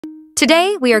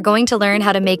Today, we are going to learn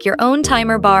how to make your own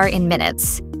timer bar in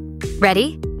minutes.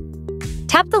 Ready?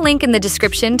 Tap the link in the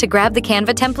description to grab the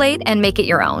Canva template and make it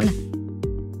your own.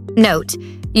 Note,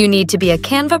 you need to be a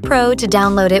Canva Pro to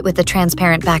download it with a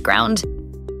transparent background.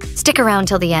 Stick around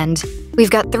till the end.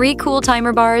 We've got 3 cool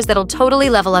timer bars that'll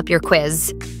totally level up your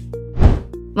quiz.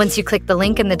 Once you click the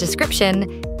link in the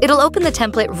description, it'll open the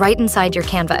template right inside your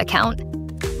Canva account.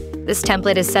 This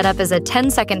template is set up as a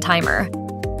 10-second timer,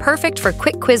 perfect for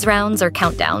quick quiz rounds or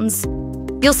countdowns.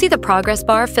 You'll see the progress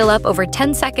bar fill up over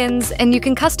 10 seconds, and you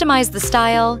can customize the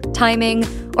style, timing,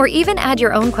 or even add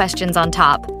your own questions on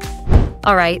top.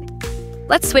 All right,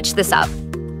 let's switch this up.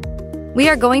 We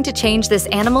are going to change this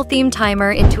animal-themed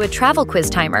timer into a travel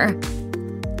quiz timer,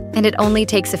 and it only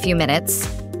takes a few minutes.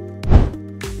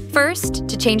 First,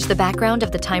 to change the background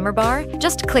of the timer bar,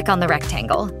 just click on the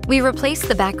rectangle. We replace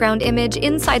the background image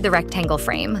inside the rectangle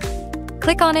frame.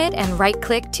 Click on it and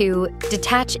right-click to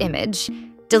Detach Image.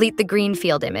 Delete the green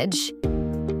field image.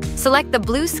 Select the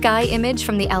blue sky image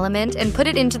from the element and put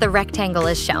it into the rectangle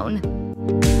as shown.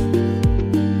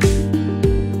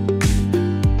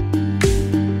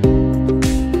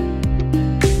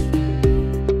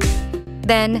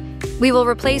 Then, we will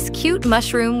replace cute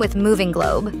mushroom with moving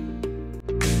globe.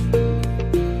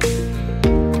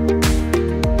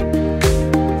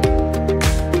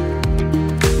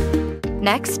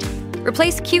 Next,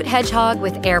 replace cute hedgehog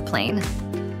with airplane.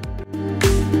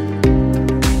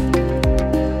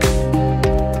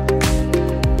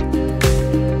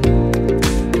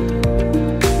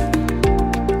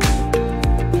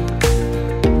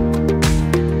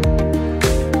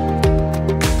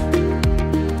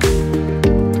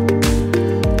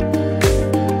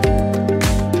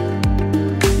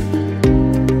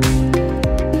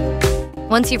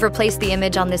 Once you've replaced the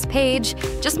image on this page,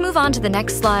 just move on to the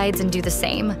next slides and do the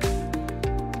same.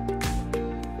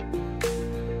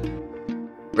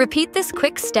 Repeat this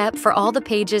quick step for all the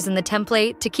pages in the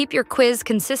template to keep your quiz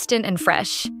consistent and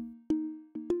fresh.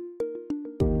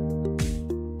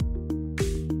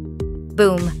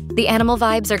 Boom, the animal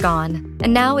vibes are gone,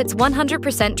 and now it's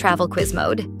 100% travel quiz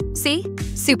mode. See?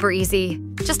 Super easy.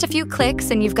 Just a few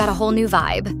clicks and you've got a whole new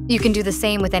vibe. You can do the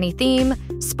same with any theme,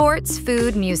 sports,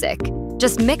 food, music.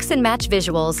 Just mix and match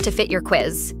visuals to fit your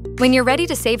quiz. When you're ready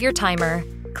to save your timer,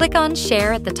 click on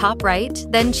Share at the top right,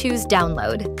 then choose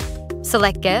Download.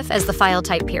 Select GIF as the file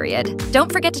type period.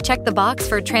 Don't forget to check the box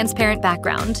for a transparent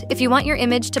background if you want your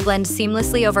image to blend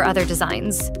seamlessly over other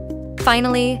designs.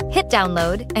 Finally, hit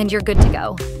Download and you're good to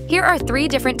go. Here are 3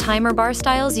 different timer bar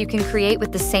styles you can create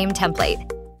with the same template.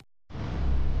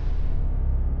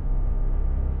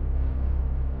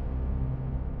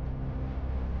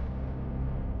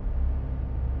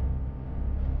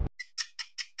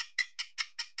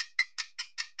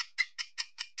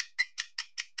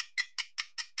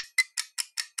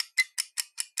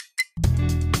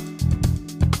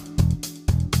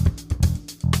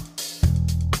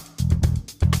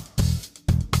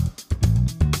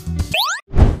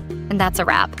 And that's a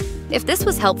wrap. If this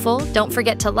was helpful, don't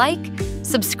forget to like,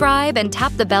 subscribe, and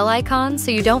tap the bell icon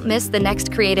so you don't miss the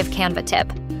next creative Canva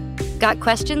tip. Got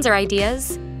questions or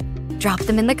ideas? Drop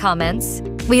them in the comments.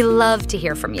 We love to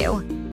hear from you.